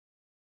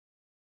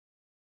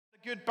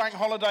Good bank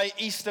holiday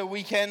Easter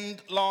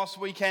weekend last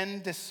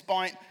weekend,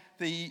 despite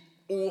the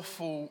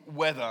awful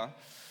weather.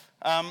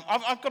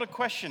 I've got a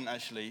question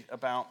actually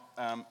about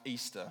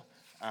Easter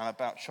and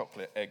about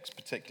chocolate eggs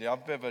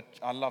particularly.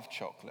 I love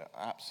chocolate.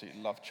 I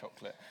absolutely love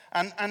chocolate.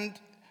 And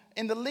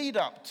in the lead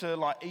up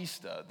to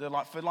Easter,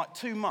 for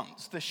 2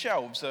 months, the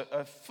shelves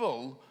are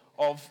full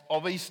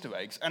of Easter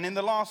eggs. And in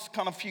the last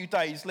kind of few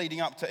days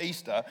leading up to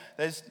Easter,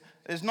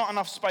 there's not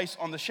enough space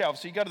on the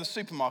shelves. So you go to the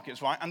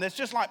supermarkets, right, and there's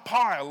just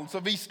piles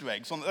of Easter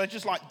eggs. They're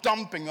just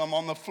dumping them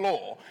on the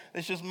floor.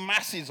 There's just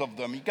masses of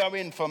them. You go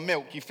in for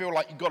milk, you feel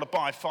like you've got to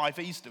buy 5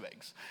 Easter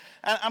eggs.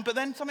 But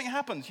then something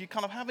happens. You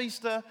kind of have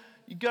Easter,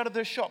 you go to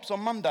the shops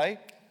on Monday,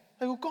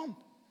 they're all gone.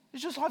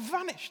 It's just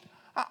vanished.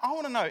 I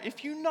want to know,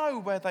 if you know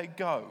where they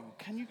go,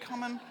 can you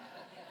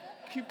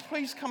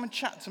please come and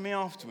chat to me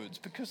afterwards?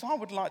 Because I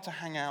would like to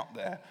hang out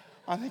there.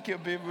 I think it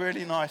would be a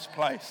really nice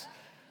place.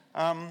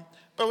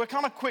 But we're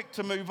kind of quick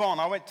to move on.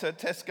 I went to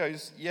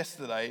Tesco's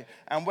yesterday,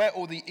 and where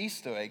all the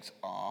Easter eggs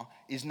are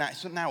is now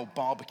all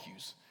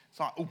barbecues. It's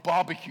all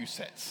barbecue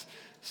sets.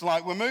 It's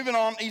we're moving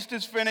on,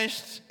 Easter's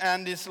finished,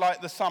 and it's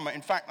the summer.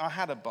 In fact, I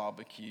had a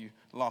barbecue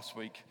last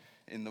week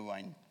in the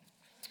rain.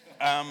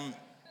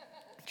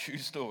 True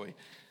story.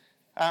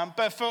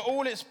 But for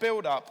all its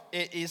build-up,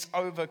 it is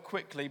over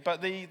quickly.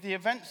 But the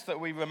events that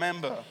we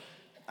remember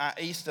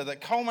at Easter that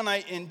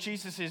culminate in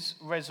Jesus'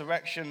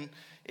 resurrection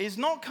is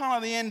not kind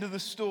of the end of the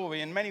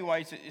story. In many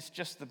ways, it's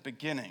just the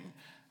beginning.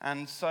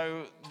 And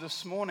so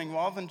this morning,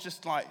 rather than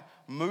just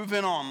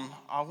moving on,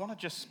 I want to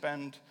just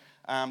spend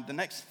the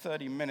next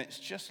 30 minutes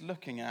just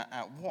looking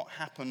at what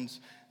happens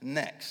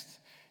next.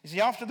 You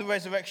see, after the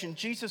resurrection,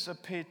 Jesus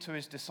appeared to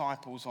his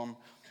disciples on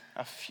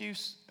a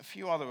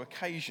few other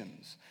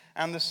occasions.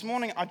 And this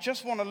morning, I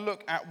just want to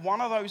look at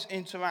one of those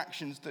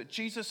interactions that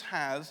Jesus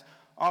has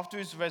after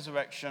his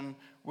resurrection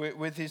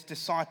with his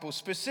disciples,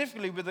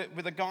 specifically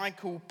with a guy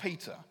called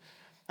Peter.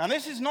 And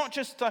this is not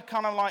just a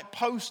kind of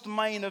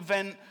post-main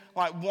event,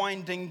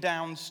 winding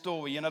down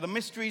story. The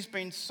mystery's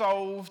been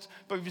solved,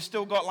 but we've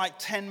still got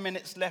 10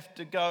 minutes left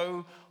to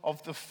go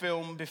of the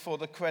film before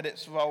the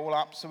credits roll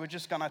up, so we're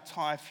just going to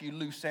tie a few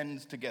loose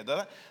ends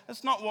together.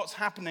 That's not what's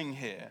happening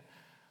here.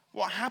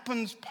 What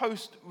happens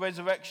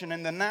post-resurrection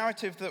in the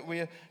narrative that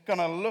we're going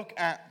to look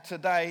at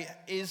today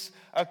is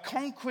a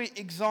concrete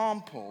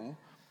example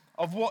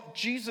of what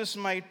Jesus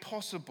made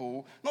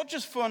possible, not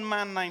just for a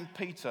man named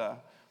Peter,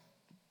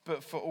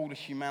 but for all of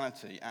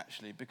humanity,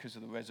 actually, because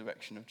of the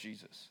resurrection of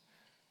Jesus.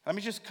 Let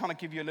me just kind of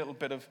give you a little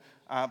bit of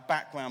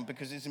background,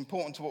 because it's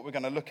important to what we're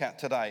going to look at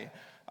today.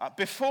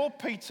 Before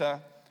Peter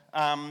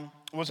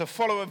was a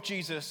follower of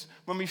Jesus,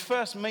 when we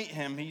first meet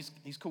him,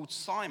 he's called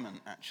Simon,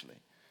 actually.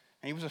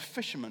 And he was a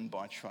fisherman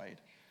by trade.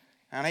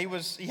 And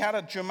he had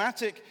a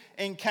dramatic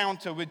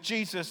encounter with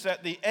Jesus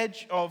at the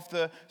edge of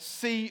the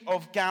Sea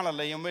of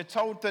Galilee. And we're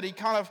told that he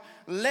kind of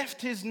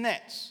left his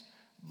nets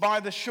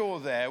by the shore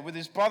there with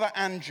his brother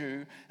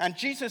Andrew. And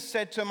Jesus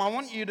said to him, I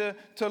want you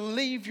to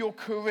leave your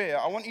career.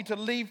 I want you to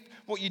leave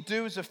what you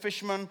do as a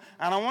fisherman.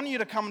 And I want you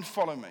to come and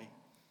follow me.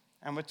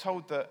 And we're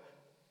told that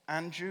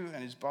Andrew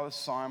and his brother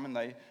Simon,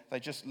 they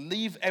just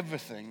leave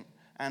everything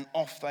and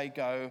off they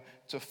go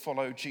to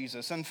follow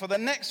Jesus. And for the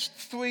next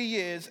 3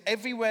 years,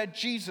 everywhere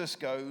Jesus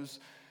goes,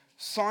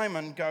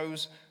 Simon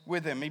goes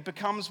with him. He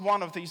becomes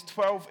one of these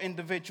 12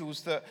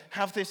 individuals that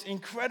have this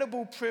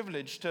incredible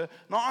privilege to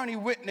not only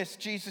witness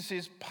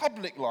Jesus'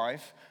 public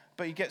life,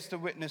 but he gets to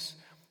witness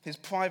his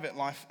private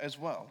life as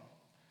well.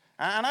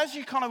 And as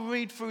you kind of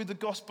read through the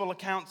gospel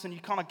accounts and you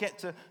kind of get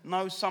to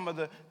know some of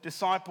the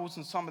disciples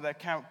and some of their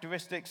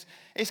characteristics,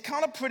 it's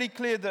kind of pretty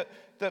clear that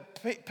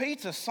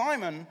Peter,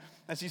 Simon,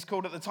 as he's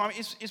called at the time,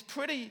 is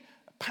pretty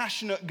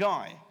passionate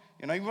guy.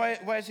 He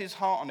wears his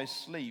heart on his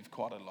sleeve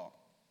quite a lot.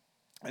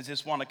 There's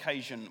this one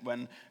occasion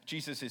when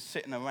Jesus is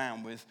sitting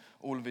around with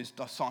all of his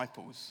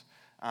disciples,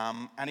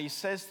 and he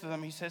says to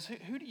them,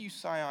 who do you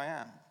say I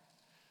am?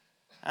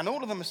 And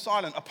all of them are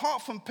silent,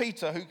 apart from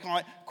Peter, who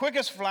quick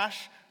as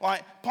flash,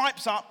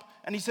 pipes up,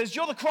 and he says,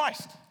 you're the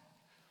Christ.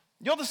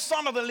 You're the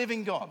Son of the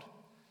living God.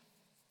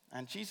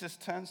 And Jesus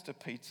turns to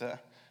Peter,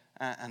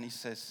 and he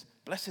says,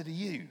 blessed are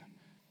you,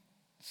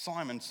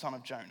 Simon, son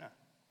of Jonah,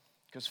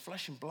 because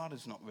flesh and blood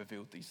has not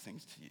revealed these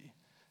things to you,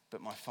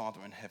 but my Father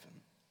in heaven.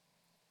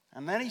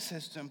 And then he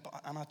says to him,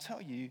 and I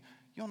tell you,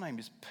 your name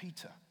is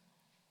Peter,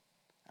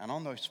 and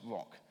on this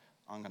rock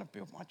I'm going to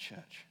build my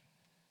church.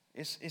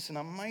 It's an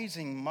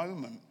amazing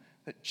moment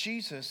that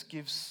Jesus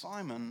gives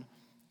Simon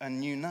a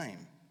new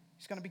name.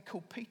 He's going to be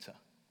called Peter,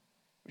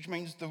 which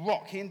means the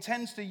rock. He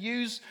intends to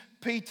use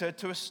Peter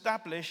to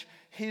establish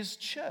his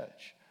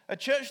church. A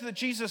church that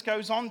Jesus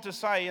goes on to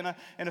say in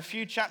a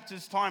few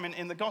chapters' time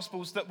in the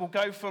Gospels that will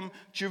go from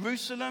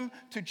Jerusalem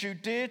to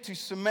Judea to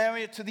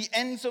Samaria to the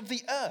ends of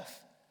the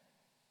earth.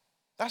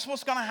 That's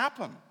what's going to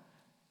happen.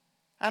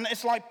 And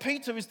it's like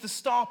Peter is the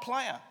star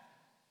player.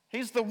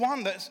 He's the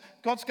one that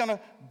God's going to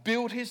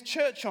build his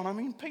church on. I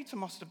mean, Peter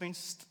must have been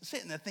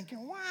sitting there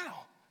thinking,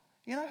 wow,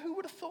 who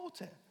would have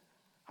thought it?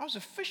 I was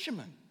a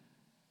fisherman.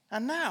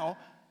 And now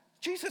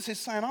Jesus is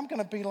saying, I'm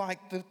going to be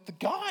like the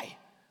guy.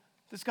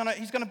 He's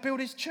going to build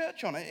his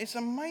church on it. It's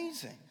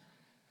amazing.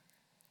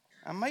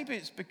 And maybe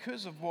it's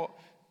because of what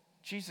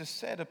Jesus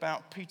said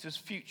about Peter's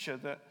future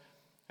that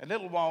a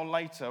little while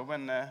later,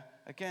 when they're,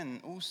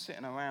 again, all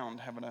sitting around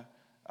having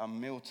a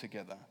meal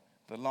together,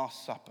 the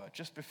Last Supper,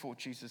 just before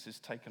Jesus is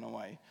taken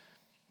away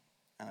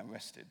and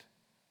arrested,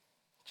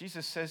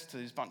 Jesus says to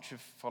his bunch of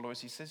followers,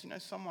 he says,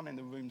 someone in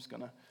the room's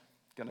going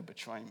to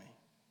betray me.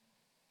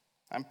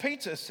 And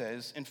Peter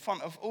says, in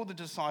front of all the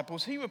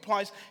disciples, he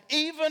replies,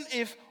 even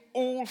if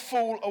all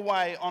fall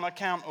away on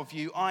account of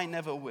you, I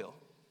never will.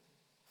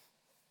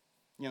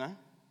 He's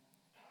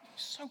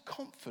so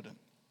confident.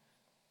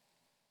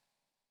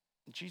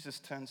 And Jesus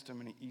turns to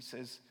him and he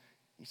says,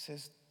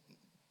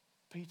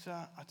 Peter,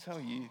 I tell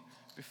you,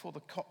 before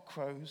the cock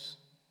crows,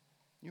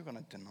 you're going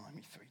to deny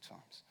me 3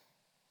 times.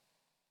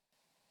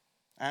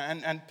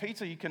 And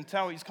Peter, you can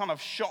tell he's kind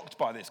of shocked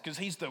by this because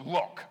he's the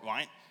rock,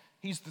 right?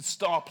 He's the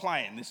star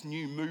player in this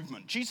new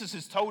movement. Jesus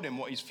has told him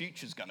what his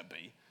future's going to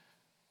be.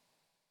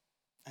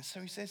 And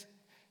so he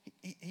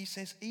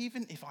says,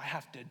 even if I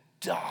have to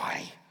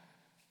die,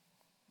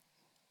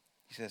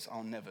 he says,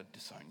 I'll never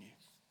disown you.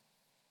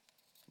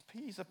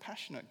 He's a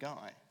passionate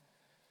guy.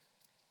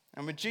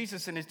 And when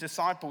Jesus and his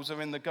disciples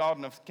are in the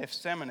Garden of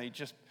Gethsemane,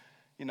 just,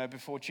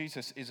 before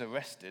Jesus is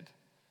arrested,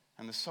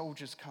 and the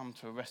soldiers come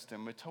to arrest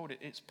him, we're told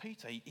it's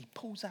Peter. He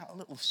pulls out a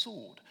little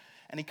sword,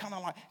 and he kind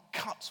of like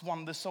cuts one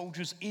of the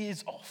soldiers'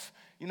 ears off,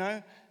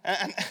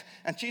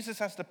 And Jesus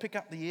has to pick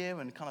up the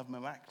ear and kind of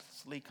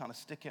miraculously kind of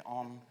stick it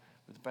on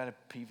with a better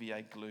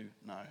PVA glue.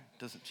 No,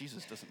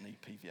 Jesus doesn't need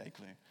PVA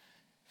glue.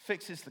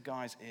 Fixes the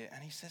guy's ear,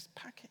 and he says,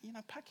 pack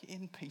it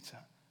in, Peter.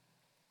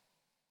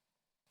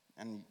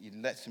 And he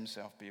lets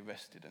himself be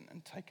arrested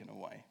and taken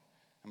away.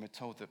 And we're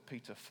told that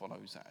Peter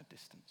follows at a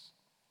distance.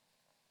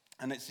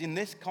 And it's in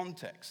this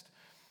context,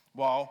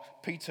 while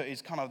Peter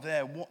is kind of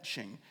there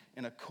watching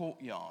in a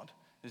courtyard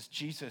as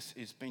Jesus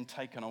is being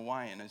taken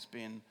away and is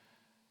being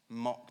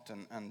mocked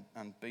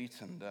and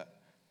beaten, that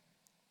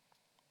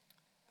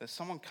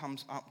someone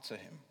comes up to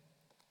him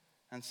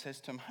and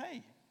says to him,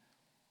 hey,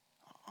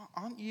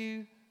 aren't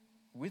you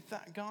with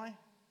that guy?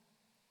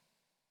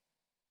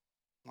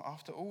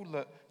 After all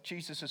that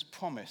Jesus has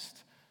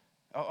promised,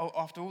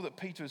 after all that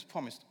Peter has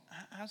promised,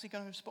 how's he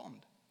going to respond?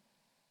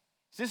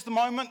 Is this the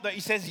moment that he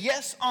says,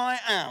 yes, I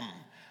am,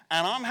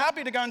 and I'm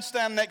happy to go and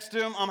stand next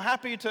to him, I'm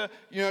happy to,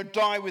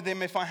 die with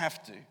him if I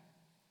have to?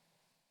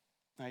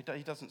 No,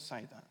 he doesn't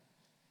say that.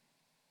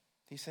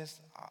 He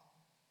says,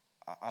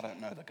 I don't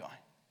know the guy.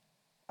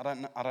 I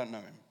don't know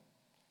him.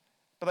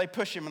 But they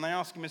push him and they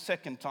ask him a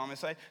second time. They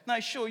say, no,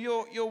 sure,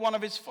 you're one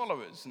of his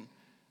followers.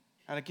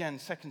 And again,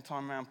 second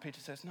time around, Peter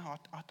says, no,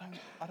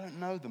 I don't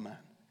know the man.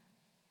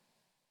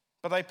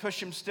 But they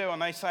push him still,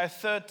 and they say a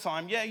third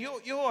time, yeah,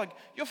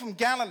 you're from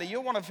Galilee.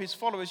 You're one of his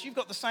followers. You've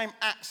got the same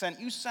accent.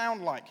 You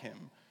sound like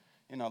him,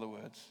 in other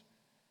words.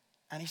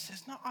 And he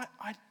says, no,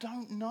 I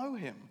don't know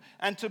him.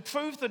 And to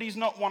prove that he's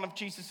not one of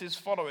Jesus'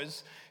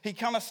 followers, he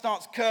kind of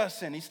starts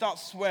cursing. He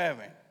starts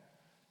swearing.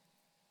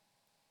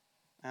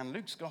 And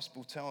Luke's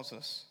gospel tells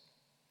us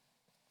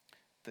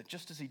that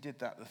just as he did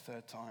that the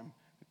third time,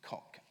 the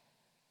cock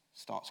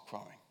starts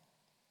crowing.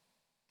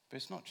 But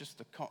it's not just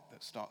the cock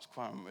that starts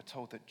crowing. We're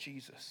told that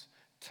Jesus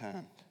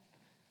turned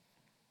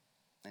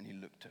and he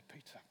looked at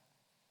Peter.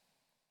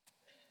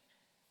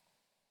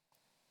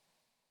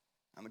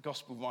 And the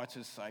gospel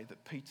writers say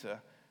that Peter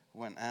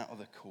went out of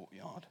the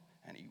courtyard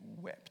and he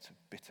wept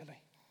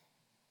bitterly.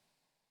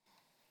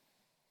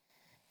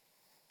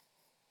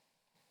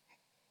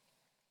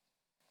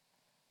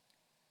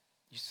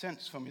 You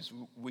sense from his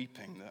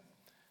weeping that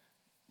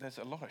there's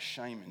a lot of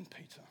shame in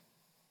Peter.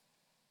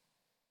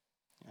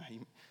 He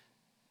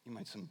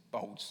made some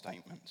bold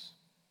statements.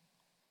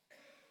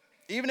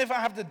 Even if I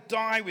have to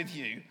die with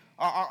you,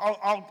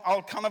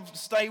 I'll kind of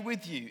stay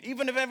with you.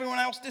 Even if everyone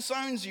else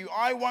disowns you,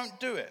 I won't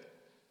do it.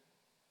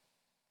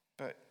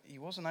 But he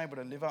wasn't able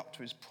to live up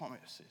to his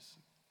promises.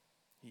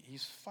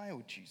 He's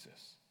failed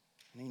Jesus,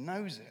 and he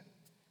knows it.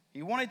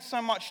 He wanted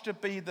so much to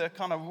be the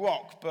kind of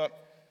rock, but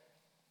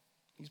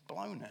he's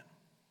blown it.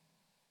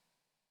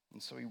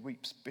 And so he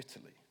weeps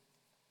bitterly.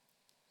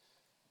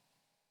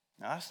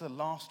 Now that's the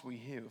last we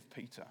hear of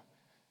Peter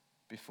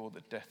before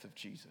the death of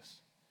Jesus.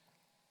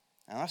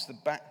 And that's the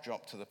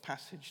backdrop to the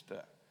passage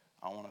that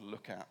I want to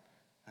look at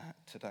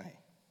today.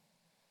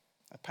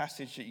 A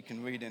passage that you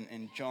can read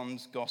in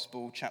John's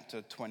Gospel,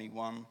 chapter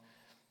 21.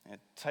 It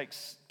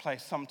takes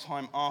place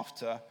sometime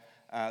after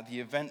the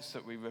events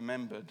that we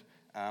remembered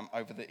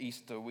over the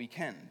Easter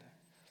weekend.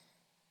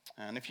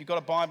 And if you've got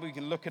a Bible, you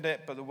can look at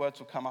it, but the words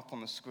will come up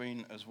on the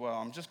screen as well.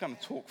 I'm just going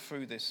to talk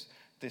through this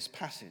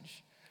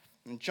passage.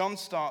 And John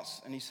starts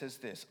and he says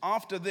this: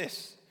 after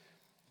this,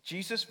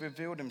 Jesus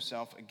revealed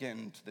himself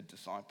again to the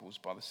disciples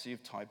by the Sea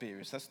of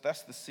Tiberias.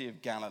 That's the Sea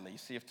of Galilee.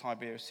 Sea of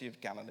Tiberias, Sea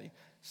of Galilee,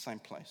 same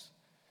place.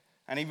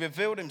 And he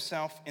revealed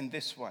himself in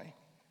this way.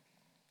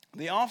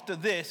 The after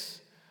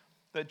this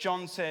that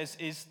John says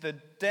is the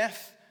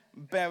death,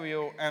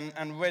 burial,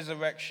 and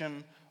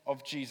resurrection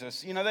of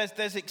Jesus. You know,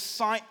 there's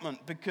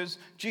excitement because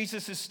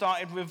Jesus has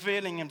started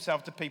revealing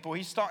himself to people.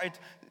 He started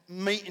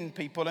meeting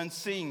people and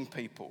seeing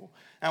people.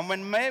 And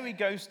when Mary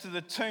goes to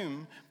the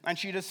tomb and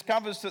she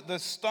discovers that the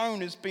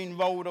stone has been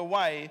rolled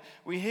away,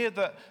 we hear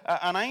that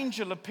an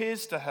angel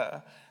appears to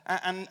her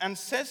and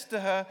says to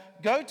her,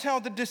 "Go tell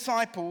the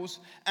disciples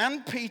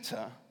and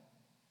Peter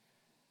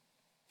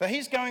that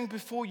he's going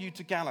before you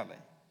to Galilee."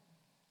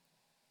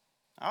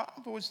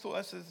 I've always thought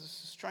that's a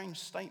strange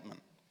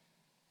statement.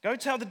 Go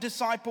tell the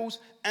disciples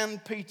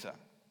and Peter.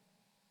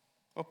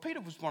 Well, Peter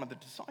was one of the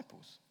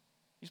disciples.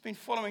 He's been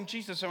following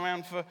Jesus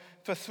around for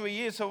 3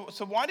 years.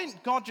 So why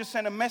didn't God just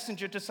send a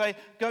messenger to say,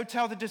 "Go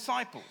tell the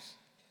disciples"?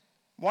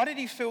 Why did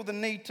he feel the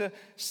need to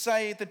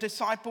say the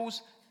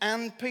disciples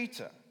and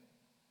Peter?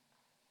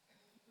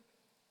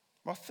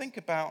 Well, think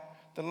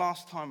about the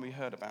last time we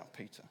heard about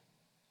Peter.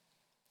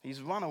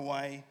 He's run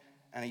away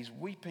and he's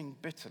weeping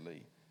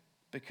bitterly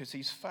because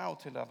he's failed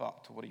to live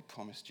up to what he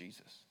promised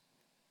Jesus.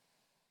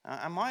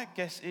 And my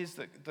guess is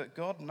that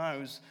God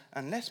knows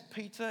unless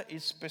Peter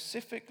is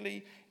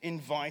specifically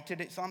invited,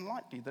 it's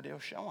unlikely that he'll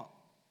show up.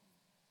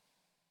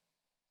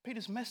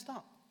 Peter's messed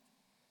up.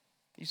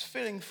 He's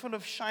feeling full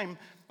of shame.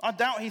 I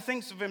doubt he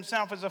thinks of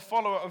himself as a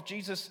follower of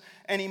Jesus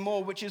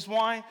anymore, which is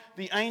why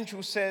the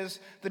angel says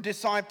the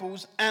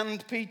disciples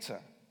and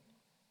Peter,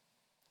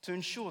 to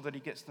ensure that he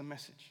gets the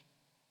message.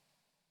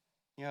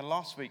 You know,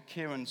 last week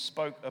Kieran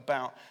spoke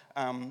about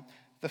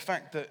the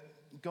fact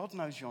that God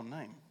knows your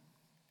name.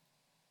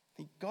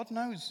 God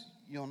knows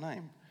your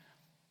name.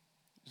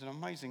 It's an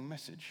amazing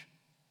message.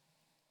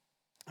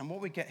 And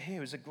what we get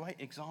here is a great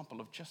example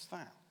of just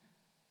that.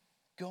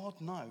 God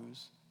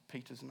knows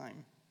Peter's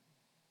name.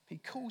 He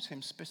calls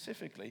him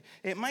specifically.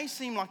 It may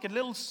seem like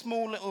a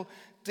small little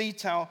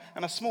detail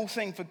and a small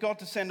thing for God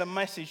to send a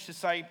message to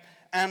say,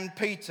 "and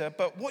Peter,"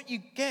 but what you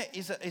get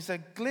is a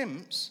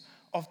glimpse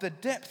of the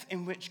depth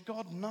in which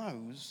God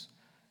knows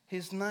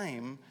his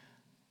name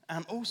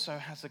and also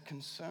has a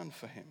concern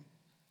for him.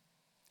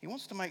 He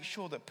wants to make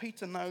sure that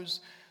Peter knows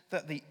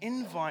that the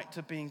invite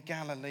to be in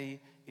Galilee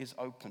is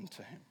open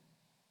to him.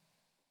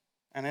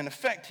 And in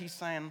effect, he's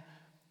saying,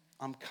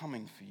 "I'm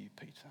coming for you,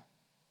 Peter.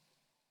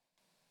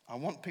 I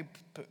want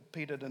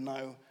Peter to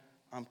know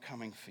I'm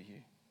coming for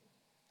you."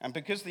 And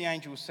because the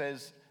angel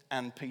says,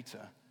 "and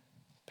Peter,"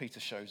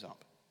 Peter shows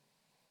up.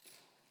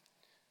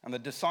 And the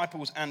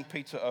disciples and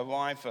Peter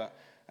arrive at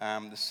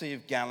the Sea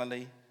of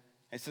Galilee.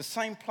 It's the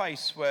same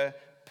place where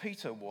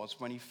Peter was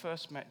when he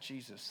first met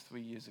Jesus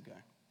 3 years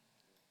ago.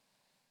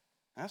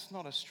 That's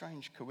not a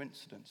strange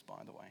coincidence,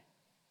 by the way.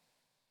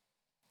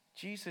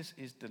 Jesus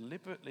is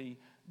deliberately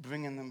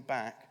bringing them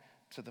back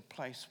to the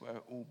place where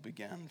it all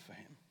began for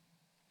him.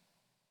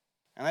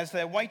 And as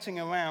they're waiting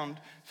around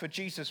for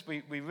Jesus,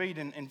 we read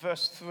in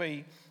verse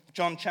 3,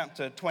 John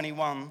chapter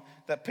 21,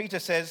 that Peter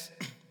says,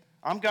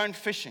 "I'm going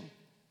fishing.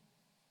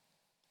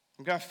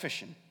 I'm going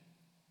fishing."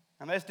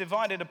 And there's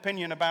divided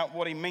opinion about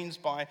what he means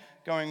by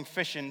going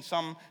fishing.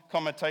 Some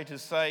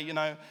commentators say,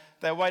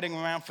 they're waiting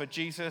around for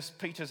Jesus.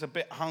 Peter's a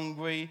bit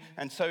hungry,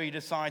 and so he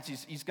decides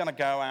he's going to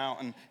go out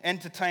and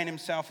entertain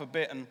himself a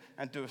bit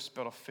and do a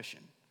spell of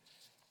fishing.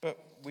 But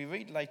we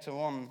read later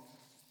on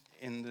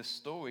in the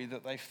story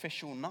that they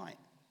fish all night.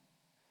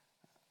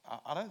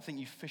 I don't think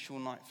you fish all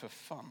night for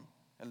fun.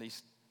 At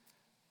least,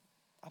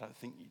 I don't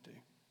think you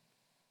do.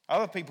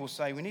 Other people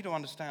say we need to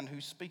understand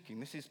who's speaking.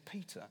 This is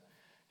Peter,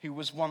 who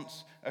was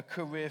once a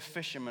career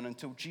fisherman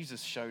until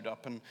Jesus showed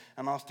up and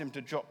asked him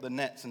to drop the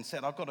nets and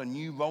said, "I've got a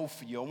new role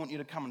for you. I want you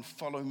to come and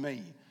follow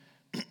me."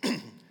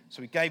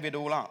 So he gave it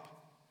all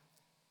up.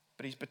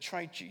 But he's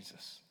betrayed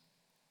Jesus.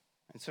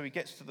 And so he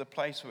gets to the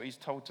place where he's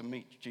told to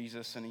meet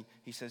Jesus, and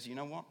he says, "You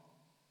know what?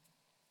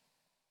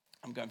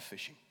 I'm going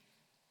fishing."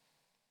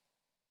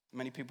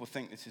 Many people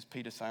think this is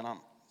Peter saying,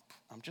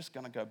 I'm just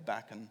going to go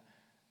back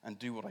and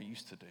do what I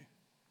used to do.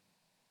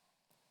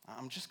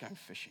 I'm just going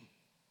fishing.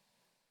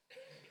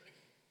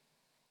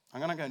 I'm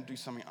going to go and do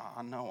something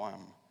I know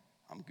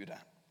I'm good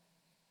at.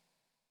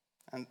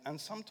 And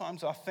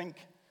sometimes I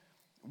think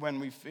when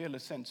we feel a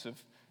sense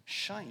of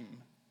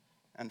shame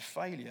and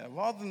failure,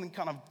 rather than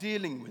kind of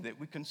dealing with it,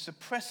 we can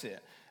suppress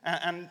it.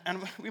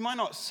 And we might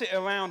not sit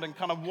around and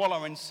kind of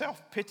wallow in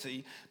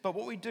self-pity, but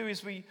what we do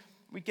is we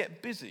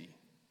get busy.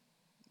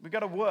 We go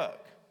to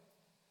work.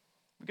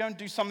 We go and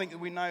do something that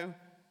we know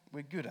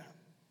we're good at.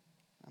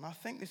 And I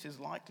think this is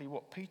likely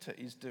what Peter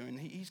is doing.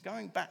 He's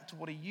going back to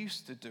what he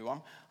used to do.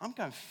 I'm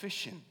going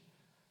fishing.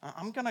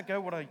 I'm going to go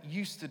what I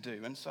used to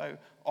do. And so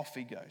off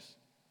he goes.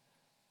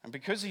 And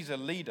because he's a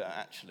leader,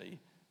 actually,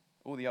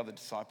 all the other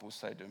disciples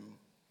say to him,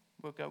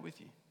 "We'll go with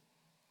you."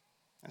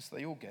 And so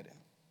they all get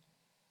him.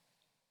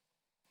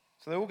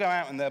 So they all go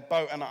out in their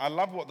boat. And I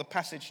love what the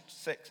passage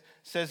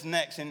says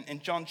next in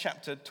John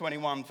chapter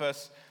 21,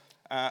 verse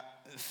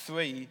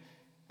 3.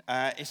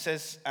 It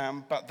says,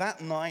 "But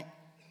that night,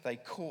 they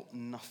caught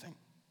nothing."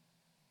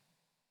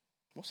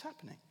 What's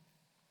happening?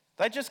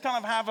 They just kind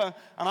of have an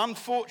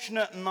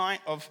unfortunate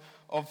night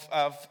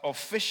of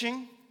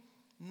fishing?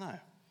 No.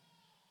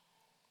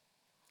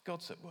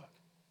 God's at work.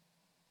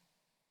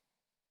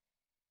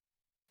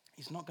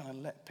 he's not going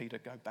to let Peter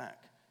go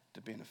back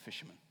to being a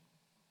fisherman.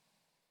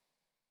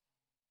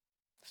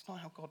 That's not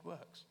how God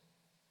works.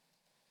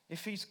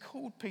 If he's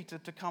called Peter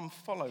to come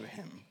follow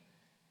him,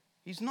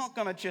 he's not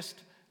going to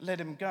just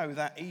let him go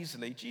that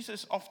easily.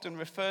 Jesus often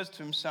refers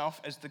to himself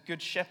as the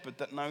good shepherd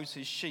that knows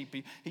his sheep.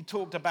 He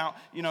talked about,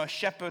 a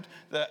shepherd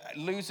that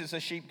loses a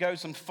sheep,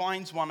 goes and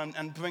finds one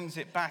and brings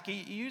it back.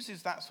 He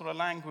uses that sort of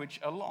language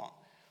a lot.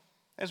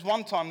 There's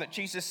one time that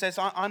Jesus says,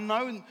 I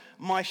know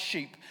my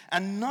sheep,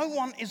 and no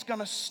one is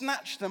going to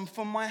snatch them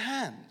from my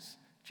hands,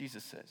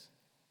 Jesus says.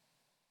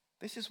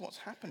 This is what's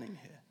happening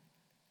here.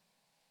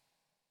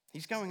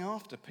 He's going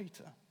after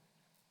Peter.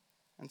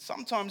 And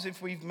sometimes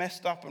if we've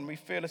messed up and we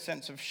feel a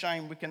sense of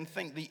shame, we can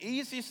think the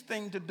easiest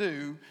thing to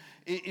do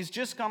is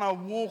just going to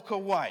walk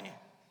away.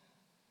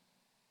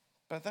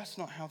 But that's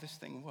not how this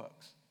thing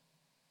works.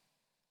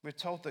 We're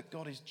told that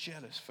God is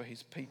jealous for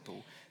his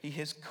people. He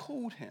has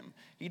called him.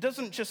 He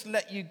doesn't just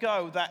let you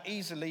go that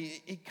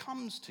easily. He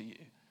comes to you.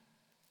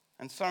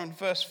 And so in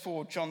verse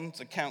 4, John's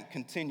account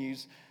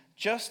continues,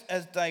 just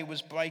as day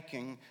was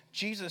breaking,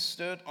 Jesus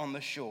stood on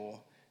the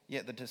shore,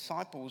 yet the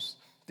disciples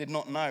did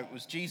not know it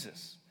was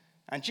Jesus.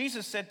 And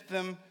Jesus said to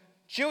them,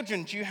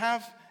 children, do you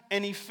have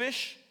any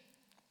fish?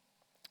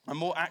 A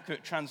more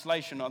accurate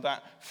translation of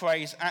that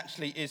phrase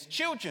actually is,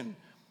 children,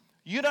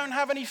 you don't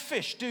have any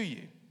fish, do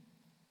you?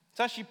 It's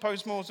actually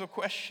posed more as a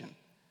question.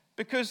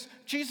 Because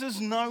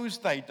Jesus knows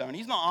they don't.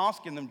 He's not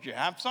asking them, do you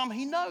have some?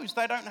 He knows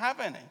they don't have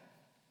any.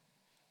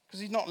 Because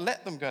he's not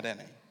let them get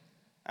any.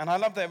 And I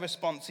love their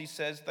response.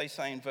 They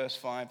say in verse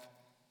 5,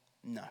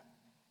 no.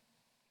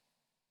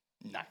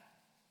 No.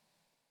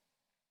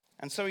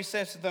 And so he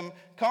says to them,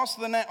 cast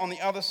the net on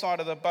the other side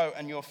of the boat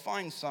and you'll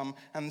find some.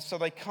 And so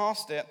they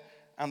cast it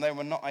and they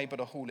were not able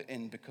to haul it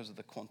in because of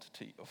the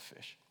quantity of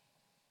fish.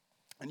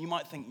 And you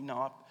might think,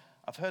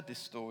 I've heard this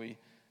story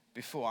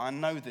before. I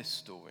know this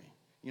story.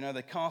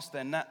 They cast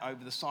their net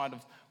over the side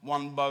of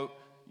one boat,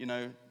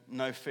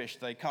 no fish.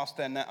 They cast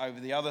their net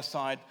over the other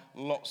side,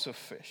 lots of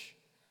fish.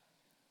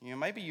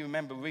 Maybe you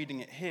remember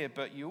reading it here,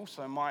 but you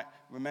also might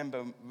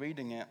remember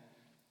reading it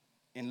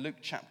in Luke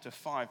chapter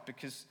 5,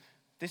 because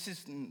this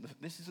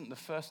isn't the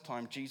first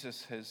time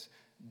Jesus has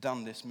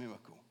done this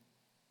miracle.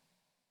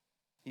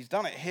 He's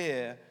done it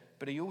here,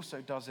 but he also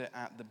does it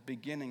at the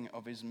beginning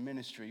of his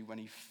ministry when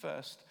he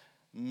first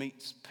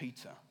meets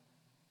Peter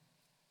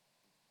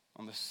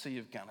on the Sea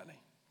of Galilee.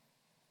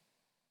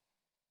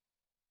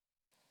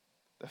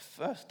 The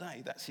first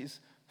day, that's his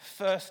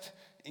first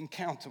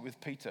encounter with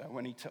Peter,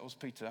 when he tells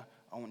Peter,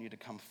 I want you to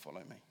come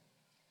follow me.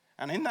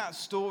 And in that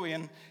story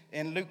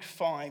in Luke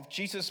 5,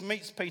 Jesus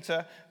meets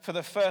Peter for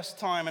the first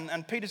time.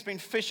 And Peter's been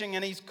fishing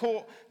and he's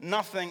caught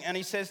nothing. And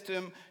he says to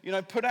him,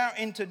 put out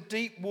into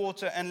deep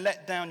water and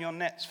let down your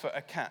nets for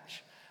a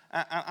catch.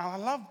 And I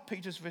love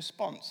Peter's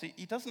response.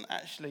 He doesn't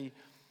actually,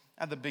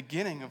 at the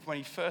beginning of when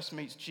he first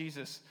meets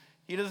Jesus,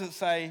 he doesn't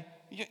say,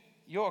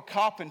 you're a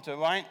carpenter,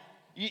 right?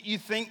 You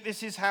think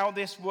this is how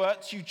this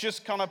works? You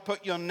just kind of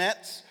put your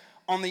nets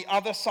on the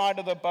other side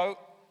of the boat?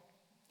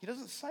 He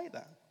doesn't say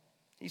that.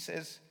 He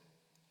says,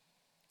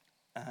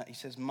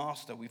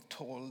 Master, we've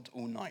toiled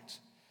all night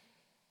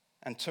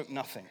and took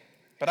nothing.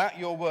 But at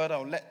your word,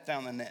 I'll let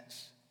down the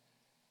nets.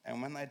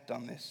 And when they'd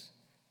done this,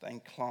 they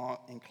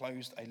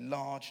enclosed a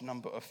large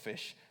number of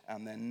fish,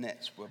 and their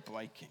nets were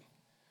breaking.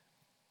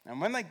 And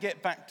when they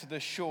get back to the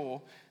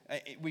shore,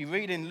 we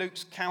read in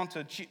Luke's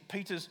counter,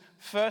 Peter's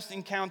first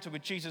encounter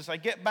with Jesus, they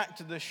get back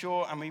to the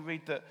shore, and we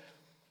read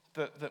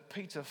that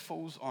Peter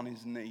falls on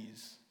his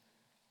knees.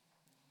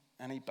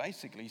 And he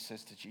basically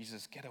says to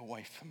Jesus, get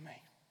away from me.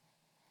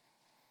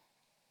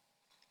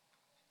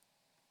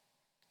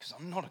 Because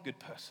I'm not a good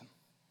person.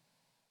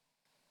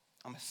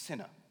 I'm a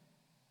sinner.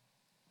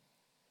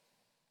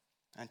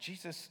 And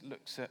Jesus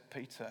looks at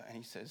Peter and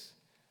he says,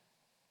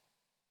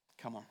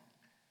 come on.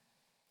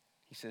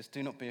 He says,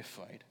 do not be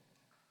afraid,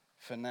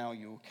 for now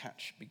you will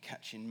be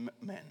catching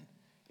men.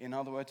 In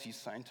other words, he's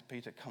saying to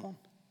Peter, come on.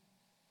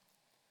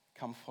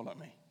 Come follow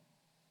me.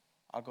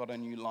 I've got a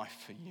new life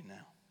for you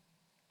now.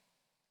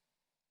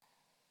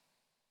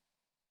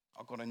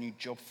 I've got a new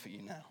job for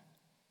you now.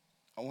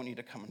 I want you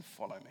to come and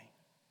follow me.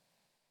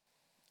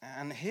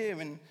 And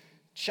here in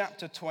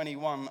chapter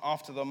 21,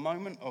 after the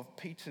moment of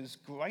Peter's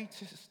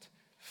greatest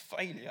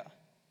failure,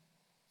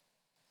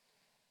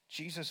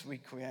 Jesus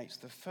recreates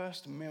the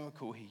first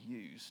miracle he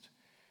used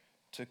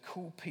to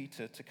call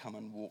Peter to come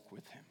and walk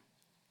with him.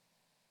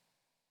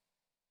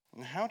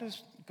 And how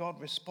does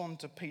God respond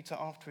to Peter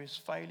after his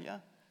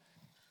failure?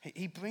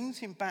 He brings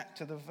him back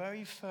to the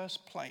very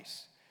first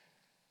place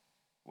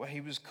where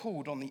he was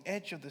called on the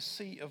edge of the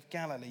Sea of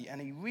Galilee,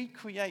 and he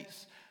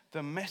recreates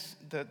the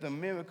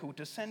miracle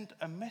to send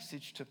a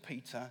message to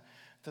Peter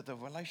that the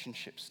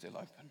relationship's still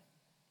open.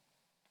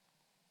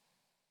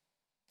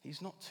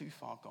 He's not too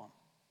far gone.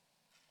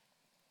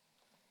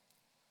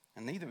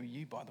 And neither are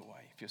you, by the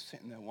way, if you're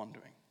sitting there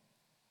wondering.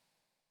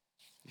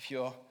 If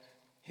you're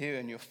here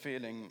and you're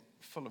feeling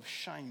full of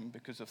shame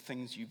because of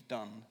things you've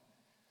done,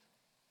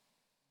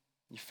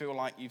 you feel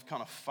like you've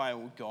kind of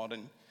failed God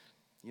and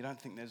you don't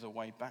think there's a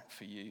way back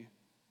for you,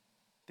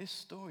 This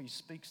story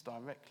speaks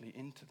directly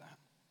into that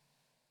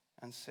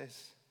and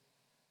says,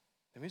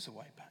 there is a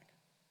way back.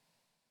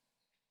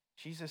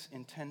 Jesus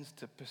intends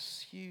to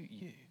pursue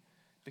you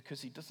because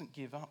he doesn't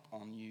give up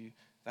on you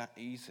that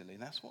easily.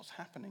 That's what's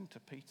happening to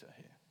Peter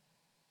here.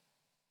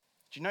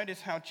 Do you notice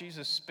how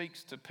Jesus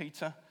speaks to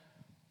Peter?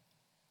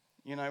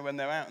 You know, when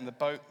they're out in the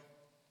boat,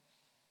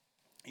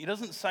 he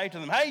doesn't say to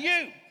them, hey,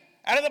 you,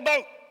 out of the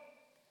boat,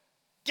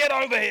 get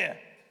over here.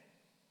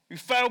 You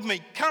failed me.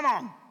 Come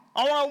on,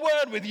 I want a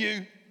word with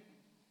you.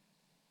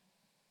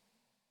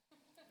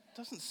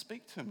 He doesn't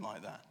speak to him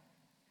like that.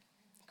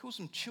 He calls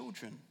them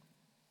children.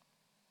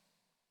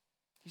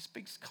 He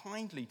speaks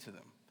kindly to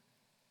them.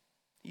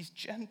 He's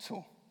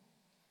gentle,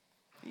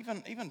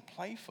 even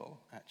playful,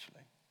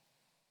 actually.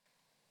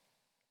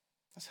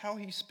 That's how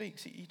he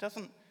speaks. He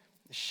doesn't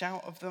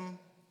shout of them.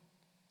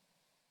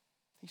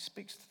 He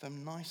speaks to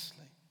them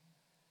nicely.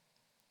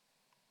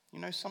 You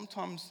know,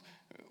 sometimes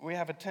we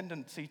have a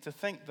tendency to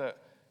think that,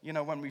 you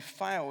know, when we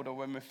failed or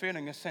when we're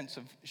feeling a sense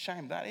of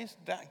shame,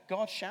 that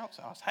God shouts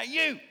at us, hey,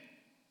 you,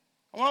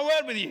 I want a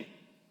word with you.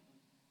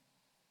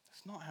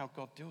 That's not how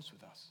God deals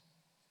with us.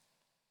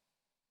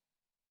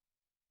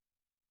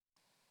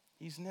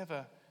 He's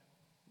never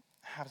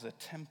has a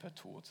temper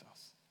towards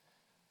us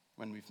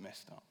when we've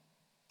messed up.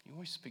 He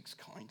always speaks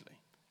kindly,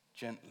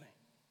 gently.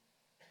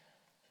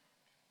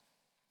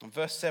 And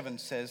verse 7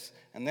 says,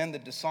 and then the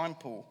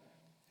disciple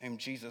whom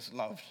Jesus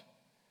loved,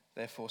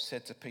 therefore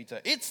said to Peter,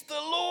 it's the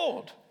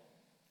Lord.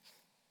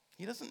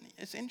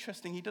 It's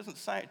interesting, he doesn't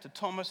say it to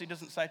Thomas, he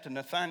doesn't say it to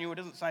Nathanael, he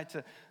doesn't say it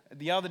to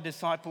the other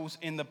disciples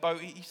in the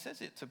boat. He says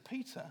it to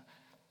Peter.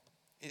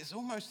 It's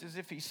almost as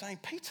if he's saying,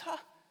 Peter,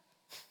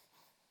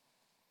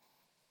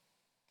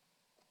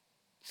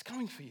 he's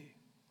coming for you.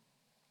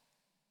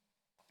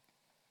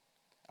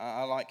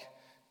 I like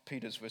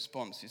Peter's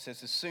response. He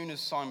says, as soon as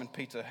Simon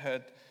Peter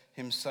heard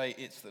him say,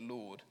 it's the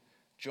Lord,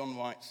 John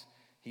writes,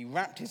 he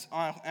wrapped his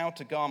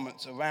outer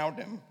garments around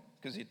him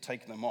because he'd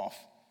taken them off,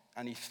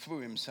 and he threw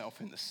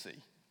himself in the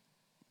sea.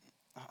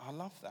 I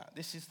love that.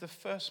 This is the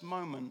first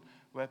moment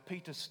where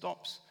Peter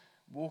stops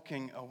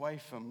walking away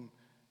from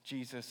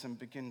Jesus and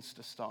begins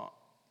to start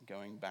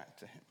going back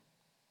to him.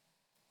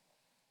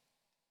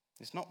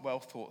 It's not well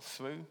thought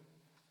through.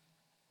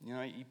 You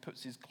know, he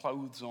puts his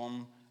clothes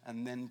on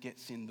and then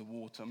gets in the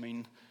water. I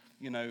mean,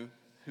 you know,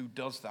 who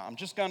does that? I'm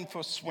just going for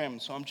a swim,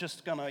 so I'm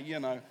just going to, you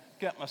know,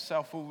 get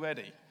myself all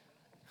ready.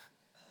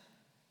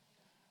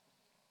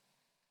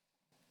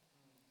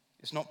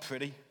 It's not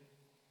pretty.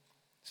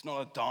 It's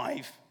not a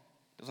dive.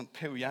 It doesn't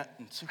pirouette.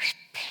 It's a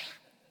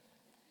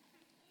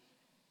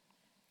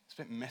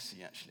bit messy,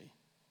 actually.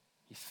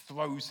 He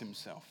throws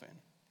himself in.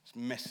 It's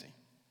messy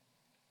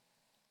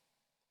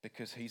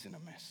because he's in a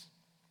mess.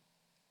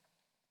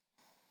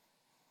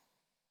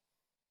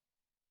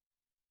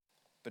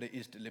 But it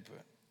is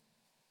deliberate.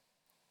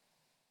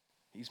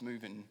 He's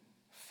moving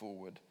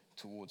forward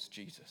towards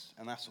Jesus,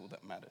 and that's all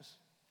that matters.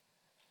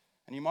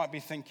 And you might be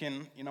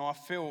thinking, you know, I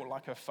feel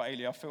like a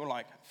failure. I feel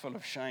like full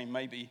of shame.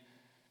 Maybe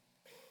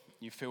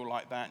you feel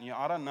like that, and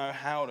I don't know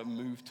how to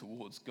move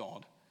towards God.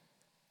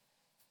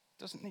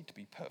 It doesn't need to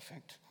be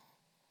perfect.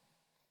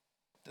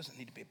 It doesn't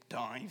need to be a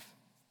dive.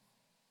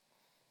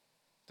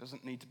 It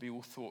doesn't need to be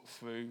all thought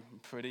through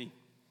and pretty.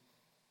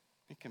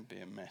 It can be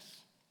a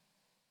mess.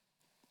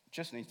 It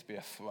just needs to be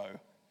a throw.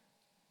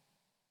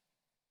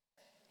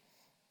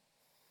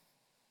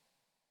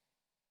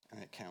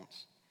 And it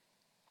counts.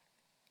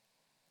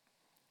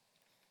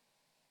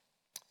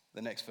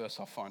 The next verse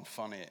I find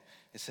funny.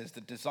 It says,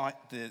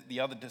 the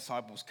other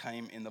disciples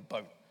came in the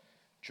boat,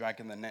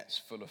 dragging the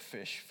nets full of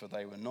fish, for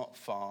they were not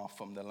far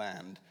from the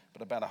land,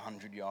 but about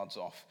 100 yards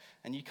off.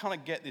 And you kind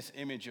of get this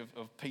image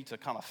of Peter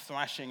kind of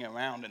thrashing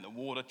around in the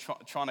water,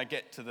 trying to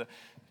get to the...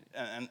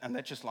 And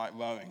they're just like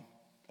rowing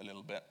a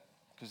little bit,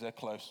 because they're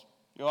close.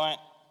 You all right?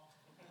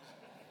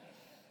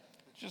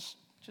 Just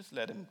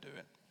let him do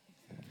it.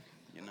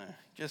 You know,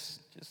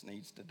 just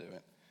needs to do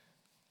it.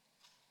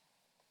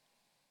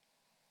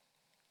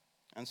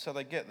 And so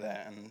they get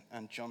there,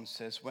 and John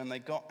says, when they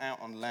got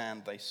out on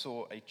land, they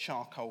saw a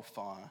charcoal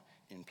fire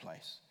in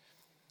place.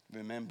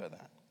 Remember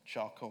that,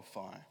 charcoal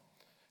fire.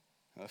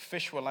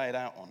 Fish were laid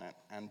out on it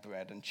and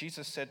bread. And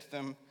Jesus said to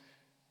them,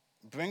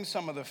 bring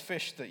some of the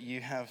fish that you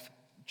have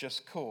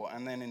just caught.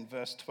 And then in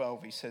verse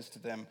 12, he says to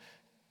them,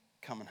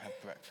 come and have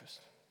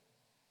breakfast.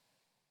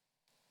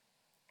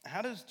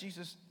 How does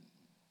Jesus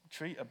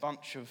treat a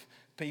bunch of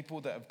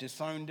people that have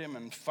disowned him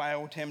and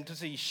failed him?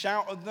 Does he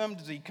shout at them?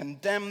 Does he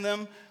condemn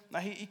them? No,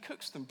 he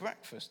cooks them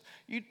breakfast.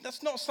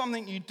 That's not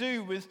something you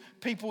do with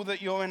people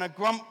that you're in a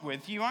grump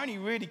with. You only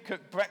really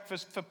cook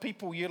breakfast for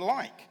people you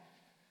like.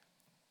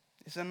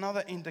 It's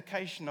another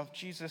indication of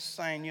Jesus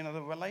saying, you know,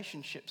 the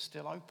relationship's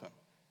still open.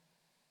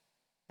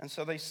 And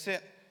so they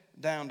sit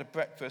down to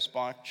breakfast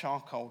by a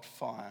charcoal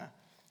fire.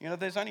 You know,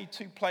 there's only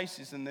two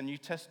places in the New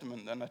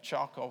Testament that a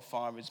charcoal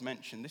fire is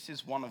mentioned. This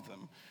is one of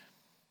them.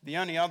 The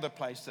only other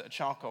place that a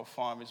charcoal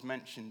fire is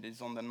mentioned is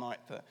on the night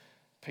that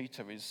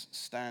Peter is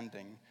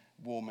standing,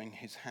 warming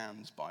his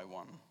hands by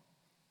one.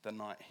 the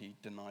night he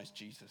denies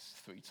Jesus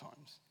 3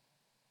 times,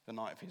 the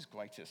night of his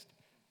greatest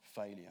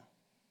failure.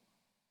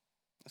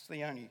 That's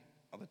the only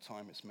other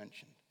time it's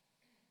mentioned.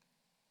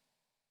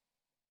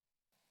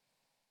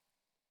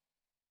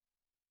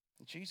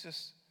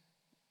 Jesus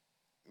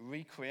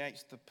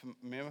recreates the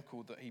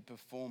miracle that he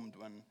performed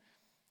when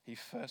he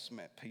first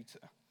met Peter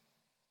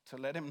to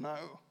let him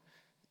know,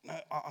 no,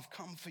 I've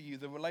come for you.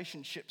 The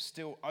relationship's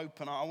still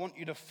open. I want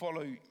you to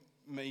follow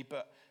me.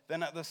 But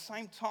then at the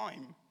same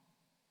time,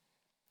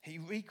 he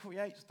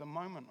recreates the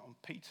moment of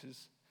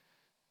Peter's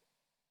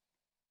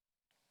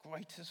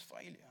greatest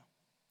failure.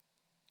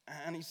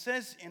 And he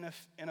says,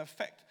 in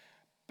effect,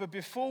 but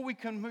before we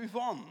can move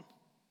on,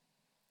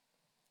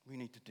 we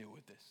need to deal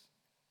with this.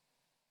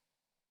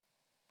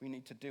 We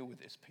need to deal with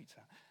this,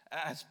 Peter.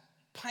 As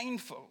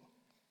painful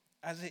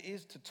as it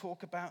is to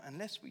talk about,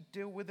 unless we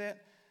deal with it,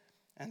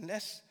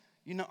 unless,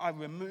 I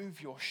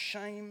remove your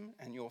shame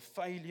and your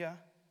failure,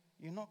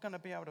 you're not going to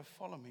be able to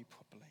follow me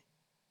properly.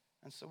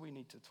 And so we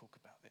need to talk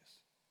about this.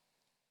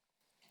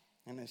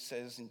 And it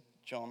says in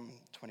John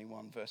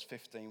 21, verse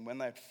 15, when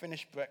they had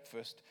finished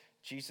breakfast,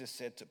 Jesus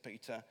said to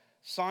Peter,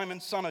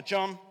 Simon, son of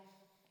John,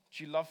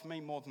 do you love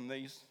me more than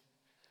these?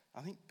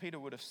 I think Peter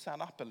would have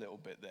sat up a little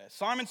bit there.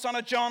 Simon, son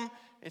of John,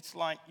 it's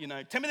like,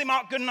 Timothy,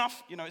 Mark, Goodenough.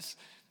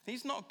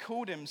 He's not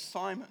called him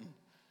Simon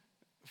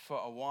for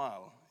a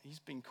while. He's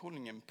been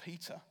calling him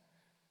Peter.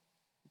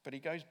 But he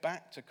goes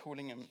back to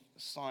calling him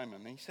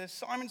Simon. And he says,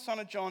 Simon, son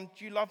of John,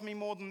 do you love me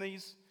more than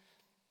these?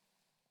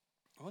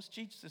 What's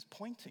Jesus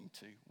pointing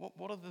to?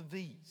 What are the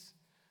these?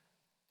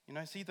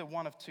 It's either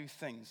one of two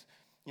things.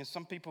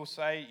 Some people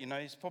say,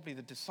 it's probably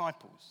the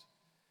disciples.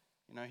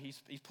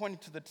 He's pointing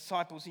to the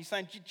disciples. He's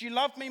saying, do you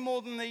love me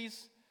more than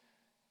these?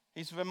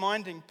 He's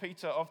reminding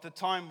Peter of the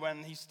time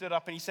when he stood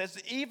up and he says,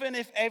 even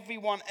if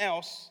everyone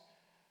else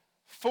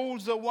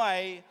falls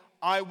away,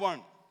 I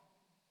won't.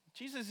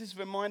 Jesus is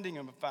reminding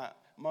him of that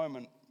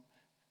moment.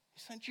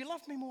 He's saying, do you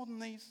love me more than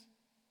these?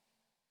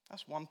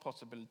 That's one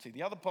possibility.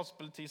 The other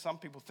possibility, some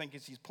people think,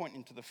 is he's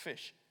pointing to the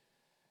fish.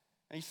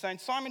 And he's saying,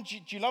 Simon, do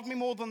you love me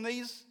more than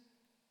these?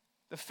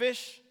 The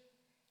fish?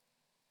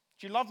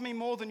 Do you love me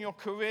more than your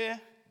career?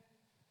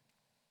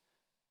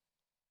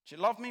 Do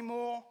you love me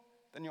more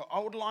than your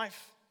old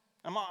life?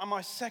 Am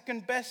I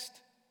second best?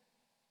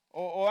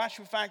 Or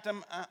actual fact,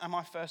 am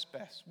I first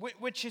best?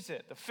 Which is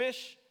it, the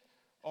fish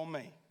or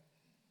me?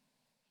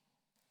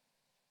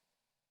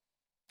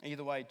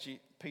 Either way,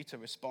 Peter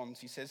responds.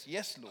 He says,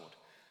 yes, Lord,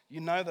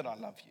 you know that I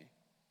love you.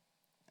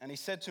 And he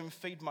said to him,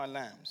 feed my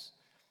lambs.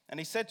 And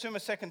he said to him a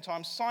second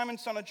time, Simon,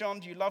 son of John,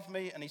 do you love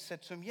me? And he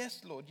said to him,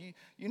 yes, Lord,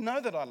 you know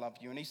that I love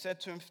you. And he said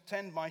to him,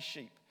 tend my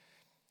sheep.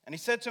 And he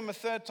said to him a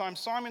third time,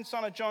 Simon,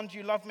 son of John, do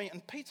you love me?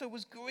 And Peter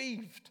was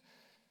grieved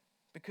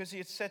because he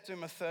had said to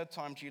him a third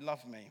time, do you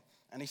love me?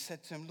 And he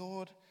said to him,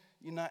 Lord,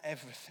 you know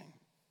everything.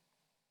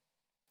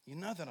 You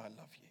know that I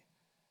love you.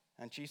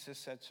 And Jesus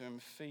said to him,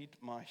 feed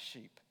my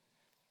sheep.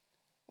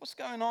 What's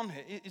going on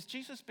here? Is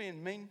Jesus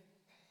being mean?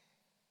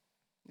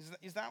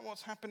 Is that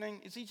what's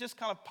happening? Is he just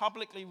kind of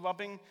publicly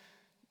rubbing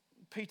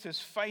Peter's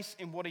face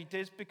in what he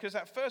did? Because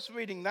at first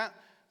reading that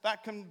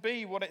can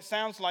be what it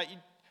sounds like.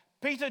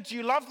 Peter, do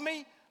you love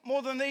me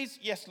more than these?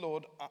 Yes,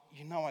 Lord,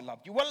 you know I love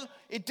you. Well,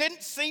 it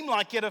didn't seem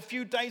like it a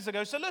few days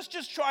ago, so let's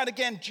just try it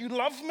again. Do you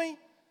love me?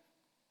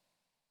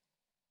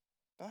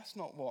 But that's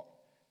not what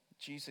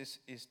Jesus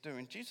is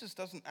doing. Jesus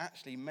doesn't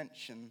actually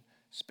mention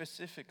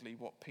specifically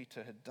what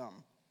Peter had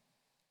done.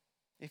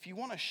 If you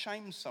want to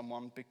shame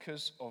someone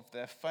because of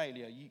their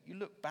failure, you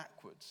look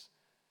backwards.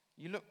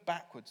 You look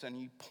backwards and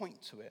you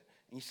point to it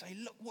and you say,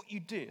 look what you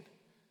did.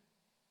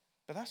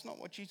 But that's not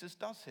what Jesus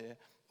does here.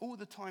 All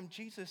the time,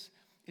 Jesus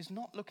is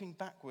not looking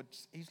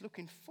backwards, he's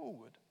looking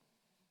forward.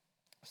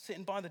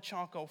 Sitting by the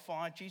charcoal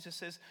fire, Jesus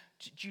says,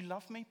 do you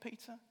love me,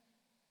 Peter?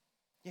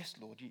 Yes,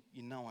 Lord,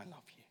 you know I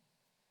love you.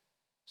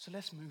 So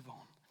let's move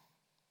on.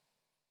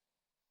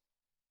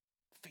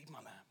 Feed my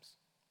lambs.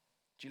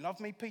 Do you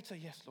love me, Peter?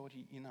 Yes, Lord,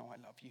 you know I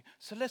love you.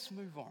 So let's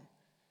move on.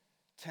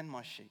 Tend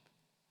my sheep.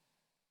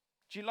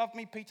 Do you love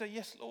me, Peter?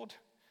 Yes, Lord,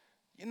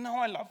 you know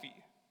I love you.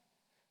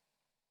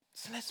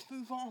 So let's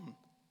move on.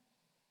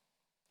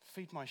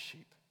 Feed my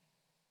sheep.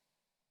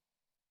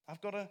 I've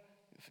got a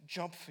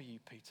job for you,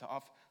 Peter.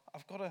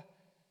 I've got a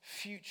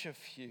future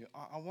for you.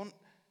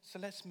 So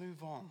let's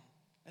move on.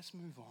 Let's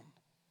move on.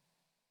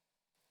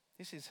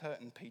 This is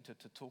hurting Peter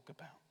to talk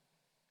about.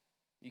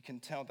 You can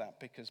tell that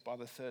because by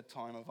the third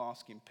time of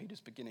asking,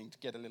 Peter's beginning to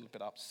get a little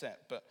bit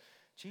upset. But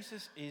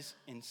Jesus is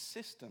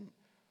insistent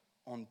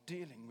on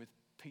dealing with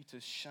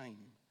Peter's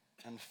shame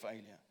and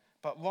failure.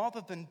 But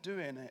rather than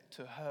doing it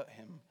to hurt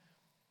him,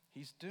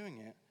 he's doing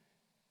it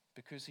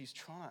because he's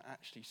trying to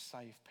actually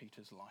save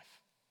Peter's life.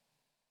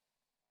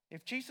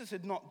 If Jesus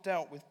had not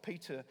dealt with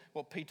Peter,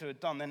 what Peter had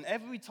done, then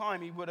every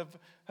time he would have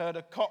heard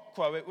a cock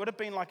crow, it would have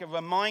been like a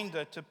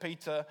reminder to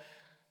Peter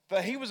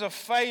that he was a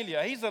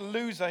failure, he's a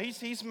loser,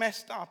 he's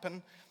messed up.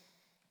 And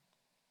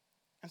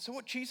so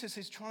what Jesus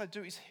is trying to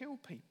do is heal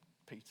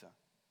Peter.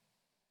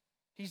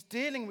 He's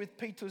dealing with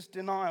Peter's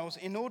denials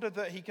in order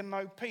that he can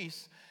know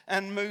peace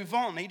and move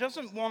on. He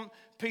doesn't want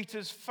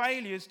Peter's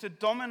failures to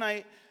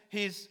dominate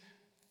his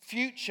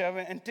future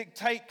and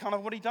dictate kind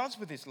of what he does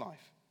with his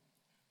life.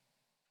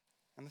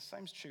 And the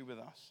same's true with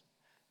us.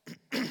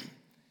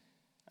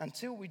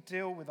 Until we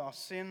deal with our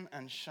sin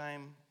and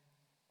shame,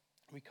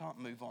 we can't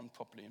move on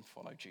properly and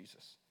follow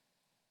Jesus.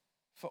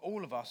 For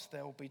all of us,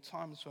 there will be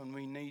times when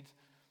we need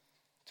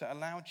to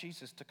allow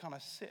Jesus to kind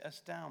of sit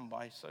us down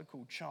by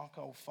so-called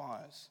charcoal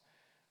fires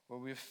where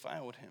we've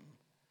failed him,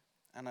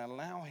 and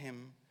allow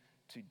him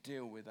to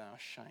deal with our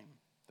shame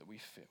that we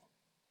feel.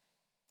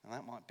 And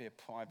that might be a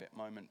private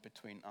moment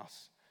between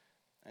us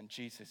and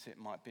Jesus. It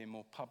might be a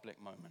more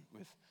public moment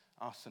with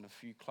us and a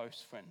few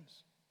close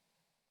friends.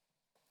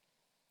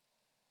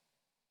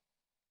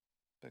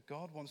 But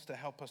God wants to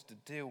help us to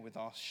deal with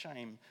our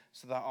shame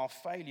so that our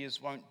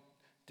failures won't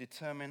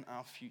determine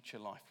our future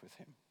life with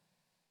him.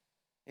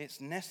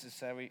 It's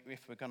necessary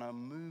if we're going to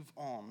move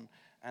on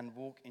and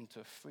walk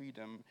into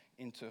freedom,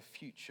 into a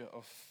future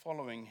of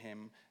following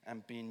him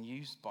and being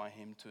used by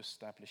him to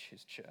establish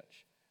his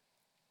church.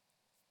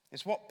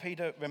 It's what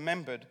Peter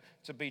remembered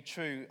to be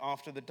true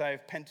after the day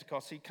of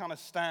Pentecost. He kind of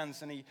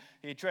stands and he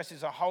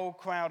addresses a whole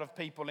crowd of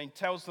people and he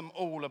tells them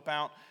all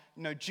about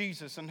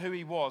Jesus and who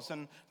he was.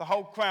 And the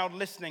whole crowd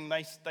listening,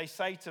 they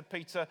say to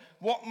Peter,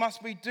 "What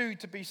must we do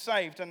to be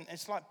saved?" And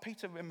it's like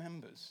Peter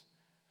remembers.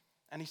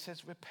 And he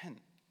says,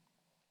 "Repent.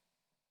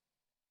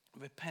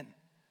 Repent."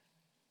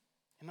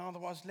 In other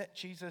words, let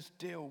Jesus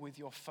deal with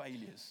your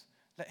failures.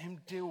 Let him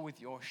deal with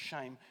your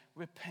shame.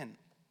 Repent.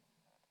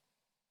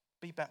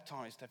 Be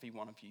baptized, every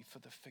one of you, for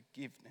the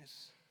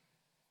forgiveness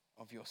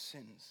of your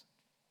sins.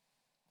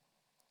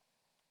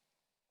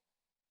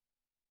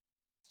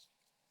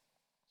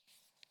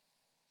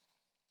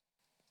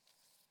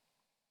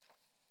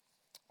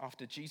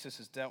 After Jesus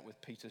has dealt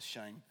with Peter's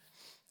shame,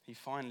 he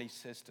finally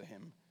says to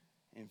him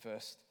in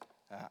verse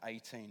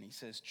 18, he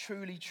says,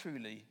 "Truly,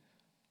 truly,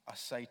 I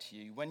say to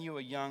you, when you were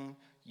young,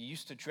 you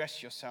used to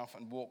dress yourself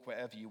and walk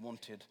wherever you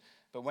wanted.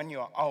 But when you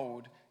are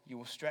old, you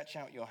will stretch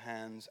out your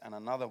hands and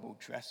another will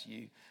dress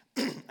you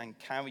and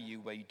carry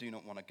you where you do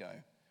not want to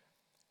go."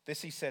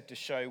 This he said to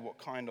show what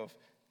kind of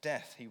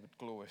death he would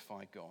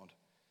glorify God.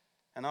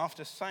 And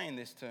after saying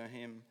this to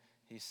him,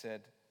 he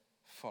said,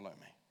 "Follow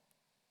me.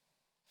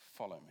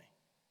 Follow me."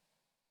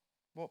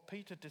 What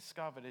Peter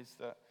discovered is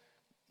that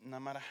no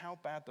matter how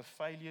bad the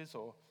failures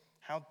or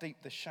how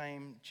deep the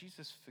shame,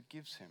 Jesus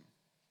forgives him.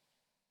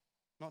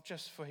 Not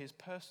just for his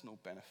personal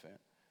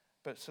benefit,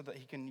 but so that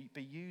he can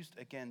be used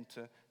again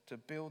to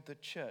build the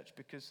church,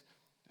 because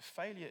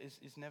failure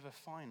is never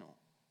final.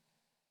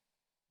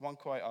 One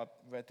quote I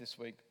read this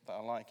week that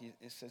I like,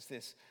 it says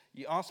this: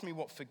 "You ask me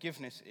what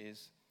forgiveness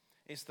is.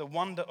 It's the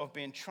wonder of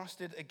being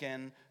trusted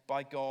again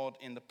by God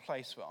in the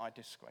place where I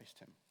disgraced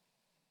him."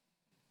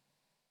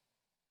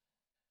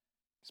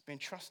 It's being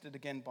trusted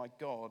again by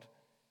God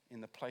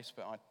in the place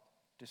where I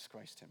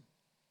disgraced him.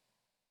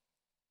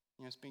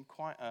 It's been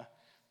quite a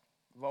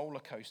roller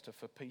coaster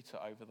for Peter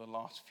over the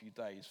last few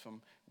days,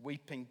 from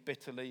weeping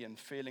bitterly and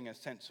feeling a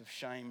sense of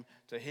shame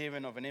to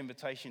hearing of an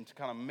invitation to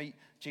kind of meet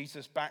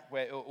Jesus back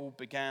where it all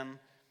began,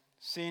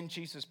 seeing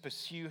Jesus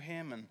pursue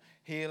him and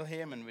heal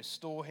him and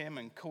restore him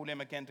and call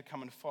him again to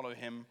come and follow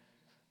him.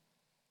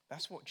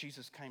 That's what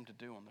Jesus came to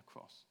do on the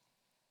cross.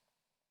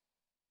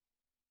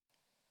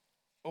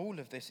 All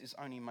of this is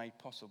only made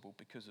possible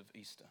because of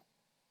Easter.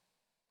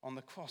 On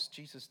the cross,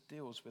 Jesus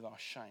deals with our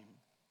shame.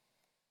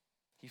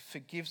 He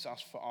forgives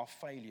us for our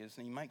failures,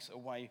 and he makes a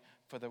way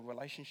for the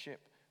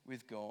relationship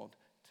with God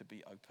to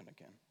be open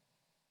again.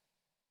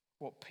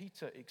 What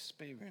Peter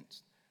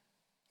experienced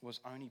was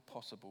only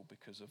possible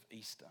because of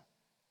Easter.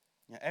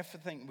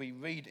 Everything we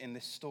read in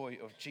this story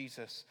of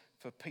Jesus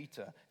for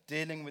Peter,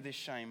 dealing with his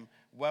shame,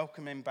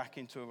 welcoming him back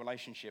into a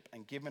relationship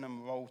and giving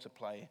him a role to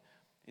play,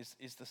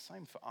 is the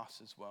same for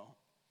us as well.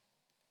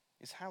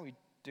 It's how he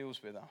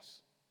deals with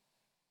us.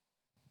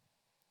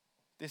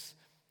 This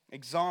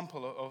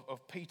example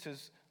of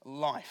Peter's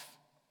life,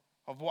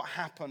 of what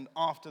happened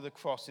after the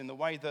cross, in the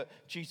way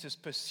that Jesus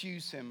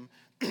pursues him,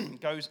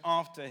 goes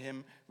after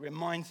him,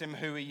 reminds him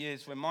who he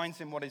is, reminds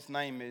him what his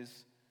name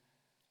is,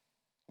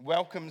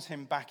 welcomes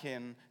him back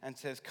in and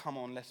says, "Come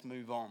on, let's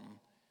move on,"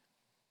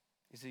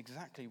 is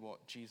exactly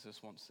what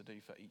Jesus wants to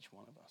do for each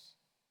one of us.